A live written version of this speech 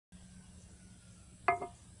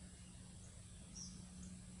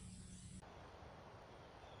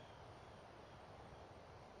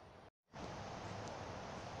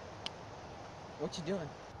What you doing?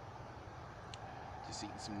 Just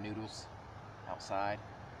eating some noodles outside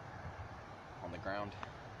on the ground.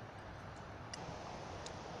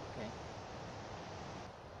 Okay.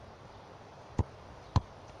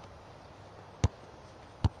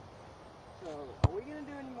 So, are we gonna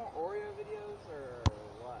do any more Oreo videos or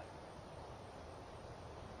what?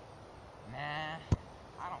 Nah,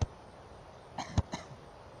 I don't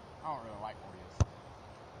really like Oreos.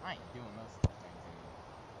 I ain't doing those things anymore.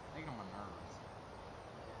 They get on my nerves.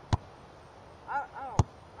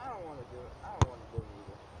 I don't want to do it. I don't want to do it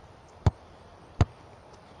either.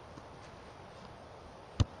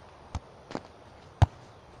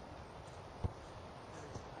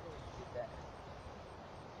 I didn't get that.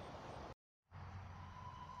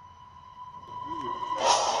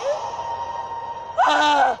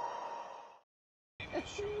 Ah! It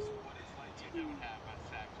shows what it's like you don't have a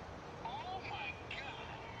sector. Oh my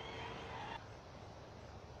god!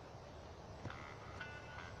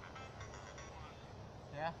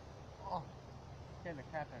 Yeah? Oh, scared the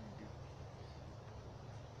crap out of me, dude.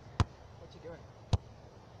 What you doing?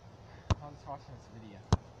 I was just watching this video.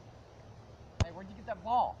 Hey, where'd you get that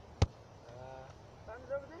ball? Found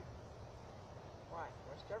it over there. Why?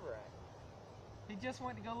 Where's Trevor at? He just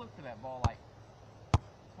went to go look for that ball like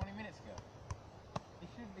 20 minutes ago. He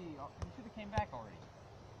should have came back already.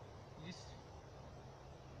 You just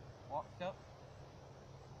walked up.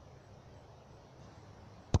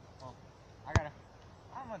 Well,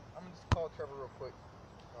 I'm gonna just call Trevor real quick.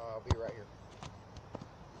 I'll be right here.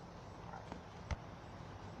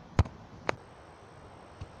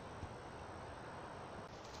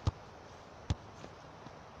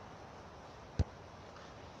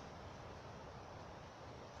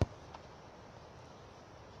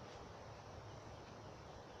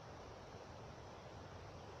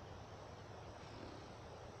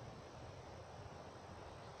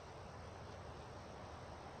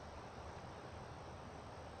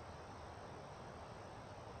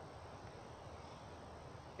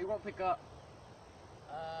 He won't pick up.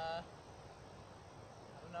 I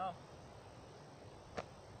don't know.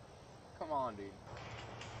 Come on, dude.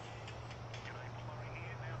 Graype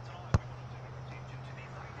here. Now tonight we want to turn our attention to the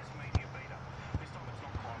latest media beta. This time it's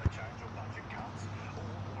not climate change or budget cuts or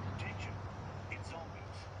war detection. It's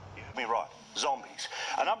zombies. You heard me right. Zombies.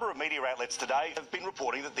 A number of media outlets today have been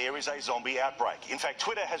reporting that there is a zombie outbreak. In fact,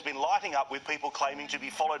 Twitter has been lighting up with people claiming to be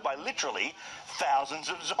followed by literally thousands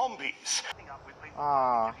of zombies.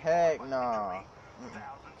 Ah, heck no.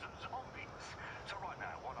 Thousands of zombies. So right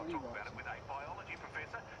now, why not talk about it with a biology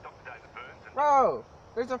professor, Dr. David Burns, and Bro,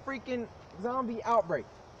 there's a freaking zombie outbreak.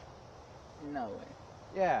 No way.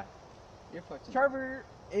 Yeah. You're fucking. Trevor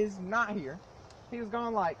is not here. He was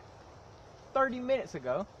gone like 30 minutes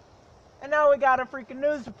ago. And now we got a freaking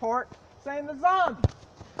news report saying the zombie.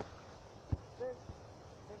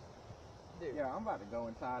 Dude. Yeah, I'm about to go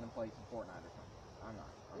inside and play some Fortnite or something. I'm not.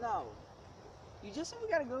 No. You just said we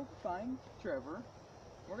gotta go find Trevor.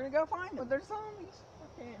 We're gonna go find him. But there's zombies. I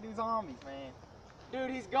can't do zombies, man. Dude,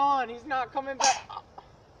 he's gone. He's not coming back.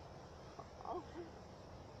 Oh.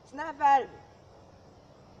 Snap out of it.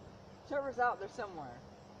 Trevor's out there somewhere.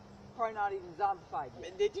 Probably not even zombified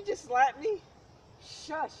yet. Did you just slap me?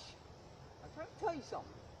 Shush. I'm trying to tell you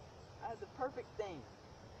something. I have the perfect thing.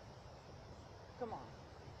 Come on.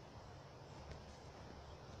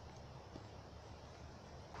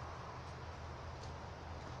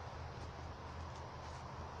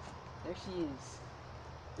 There she is.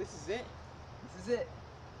 This is it? This is it.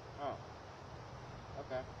 Oh.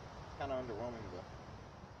 Okay. Kind of underwhelming, though.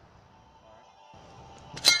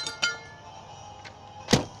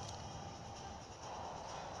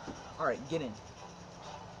 Alright, get in.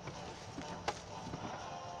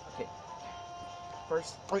 Okay.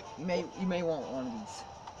 First, wait, you may want one of these.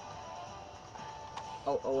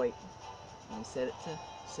 Oh wait. Let me set it to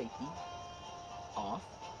safety. Off.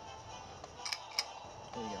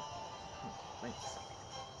 There you go. Thanks.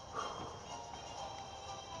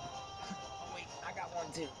 Oh wait, I got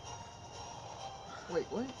one too. Wait,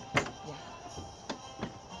 what? Yeah.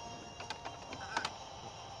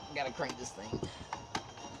 Gotta crank this thing.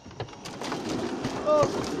 Oh!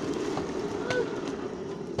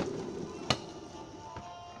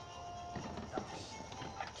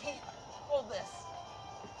 I can't hold this.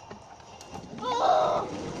 Oh!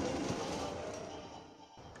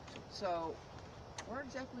 So, where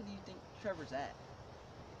exactly do you think Trevor's at?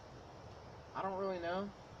 I don't really know.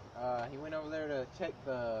 He went over there to get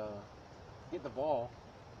the ball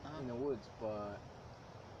in the woods, but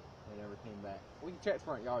they never came back. We can check the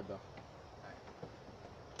front yard though.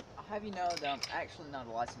 I'll have you know that I'm actually not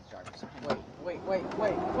a licensed driver, so hang on. Wait. Wait. Dude!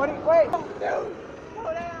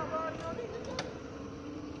 Slow down, bro. You don't need to do it.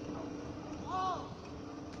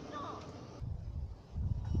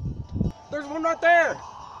 There's one right there.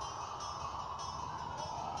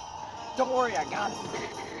 Don't worry, I got it.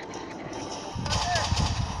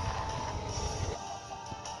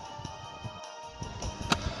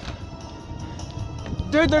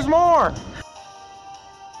 Dude, there's more.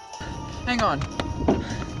 Hang on.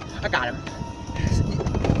 I got him.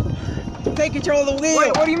 Take control of the wheel.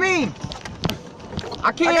 Wait, what do you mean?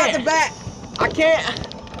 I can't. I got the back. I can't.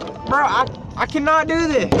 Bro, I cannot do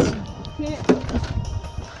this. Can't.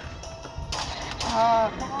 Come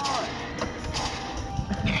on.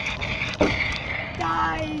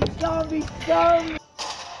 Die, zombie scum!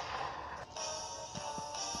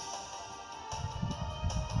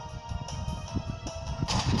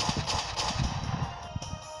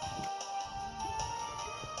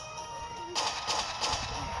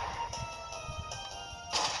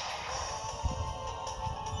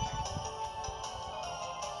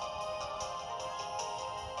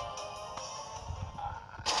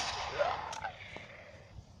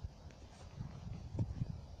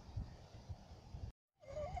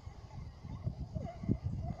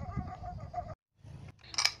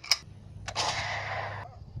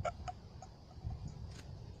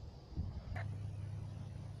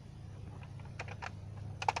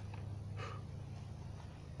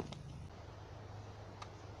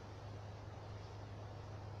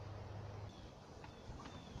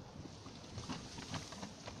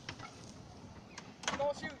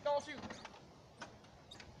 Don't shoot, don't shoot.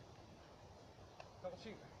 Don't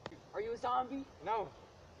shoot. Are you a zombie? No.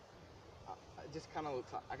 It just kind of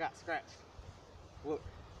looks like I got scratched. Look.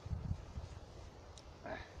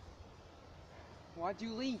 Why'd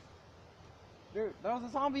you leave? There was a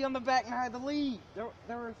zombie on the back and I had to leave. There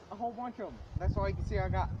was a whole bunch of them. That's why you can see I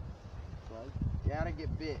got. Right? Yeah, I didn't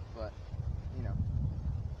get bit, but you know.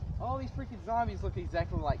 All these freaking zombies look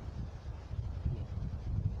exactly like.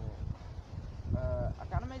 I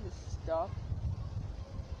kind of made this stuff,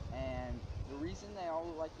 and the reason they all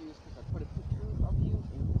look like you is because I put a picture of you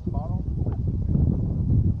in this bottle with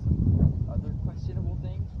other questionable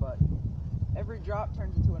things, but every drop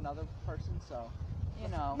turns into another person, so, you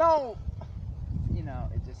know. No! You know,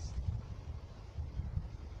 it just.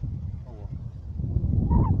 Oh well.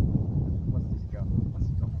 Let's just go. Let's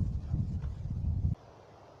go.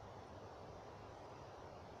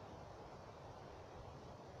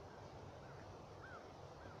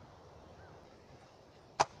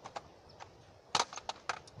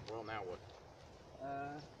 Well, now what?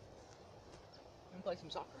 Wanna play some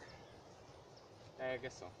soccer? Yeah, I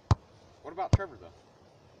guess so. What about Trevor, though?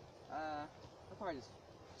 I'll probably just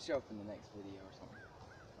show up in the next video or something.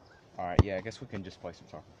 Alright, yeah, I guess we can just play some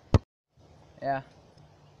soccer. Yeah.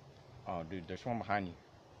 Oh, dude, there's one behind you.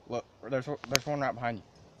 Look, there's one right behind you.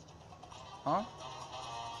 Huh?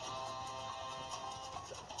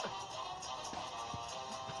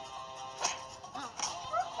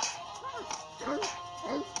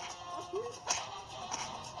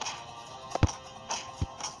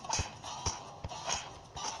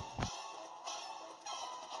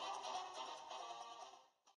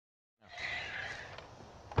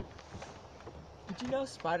 Did you know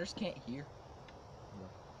spiders can't hear? No.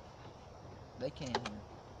 They can't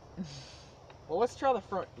hear. Well, let's try the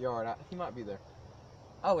front yard. He might be there.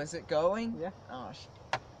 Oh, is it going? Yeah. Oh,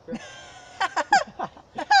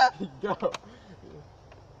 Go.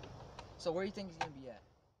 So where do you think he's gonna be at?